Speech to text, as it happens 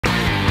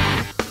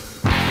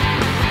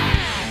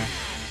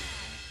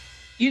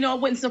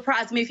it wouldn't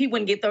surprise me if he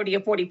wouldn't get 30 or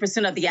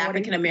 40% of the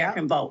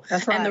African-American vote.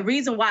 That's right. And the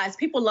reason why is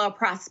people love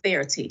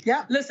prosperity.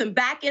 Yep. Listen,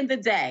 back in the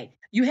day,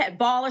 you had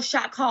ballers,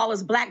 shot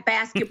callers, black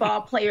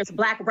basketball players,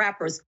 black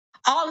rappers.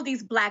 All of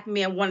these black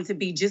men wanted to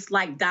be just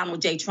like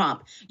Donald J.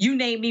 Trump. You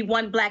name me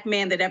one black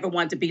man that ever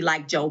wanted to be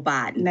like Joe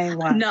Biden. Name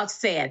one. Enough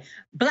said.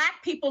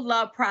 Black people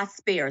love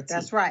prosperity.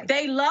 That's right.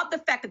 They love the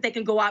fact that they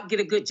can go out and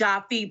get a good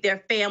job, feed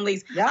their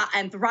families,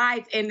 and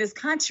thrive in this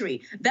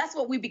country. That's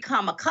what we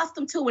become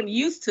accustomed to and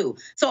used to.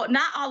 So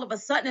not all of a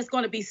sudden it's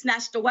going to be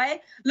snatched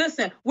away.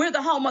 Listen, we're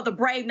the home of the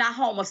brave, not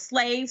home of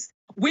slaves.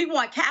 We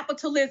want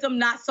capitalism,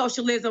 not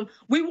socialism.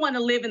 We want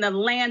to live in the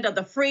land of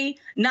the free,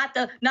 not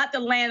the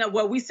land of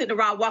where we sit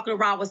around, walking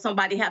around with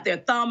somebody have their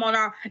thumb on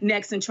our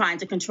necks and trying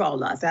to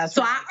control us.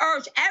 So I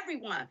urge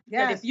everyone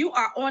that if you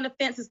are on the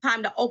fence, it's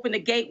time to open the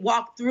gate,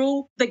 walk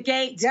through the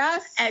gate,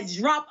 and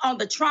jump on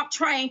the Trump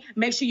train.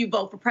 Make sure you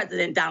vote for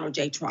President Donald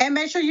J. Trump. And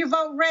make sure you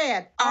vote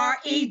red.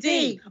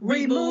 R-E-D.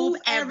 Remove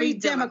every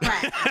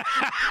Democrat.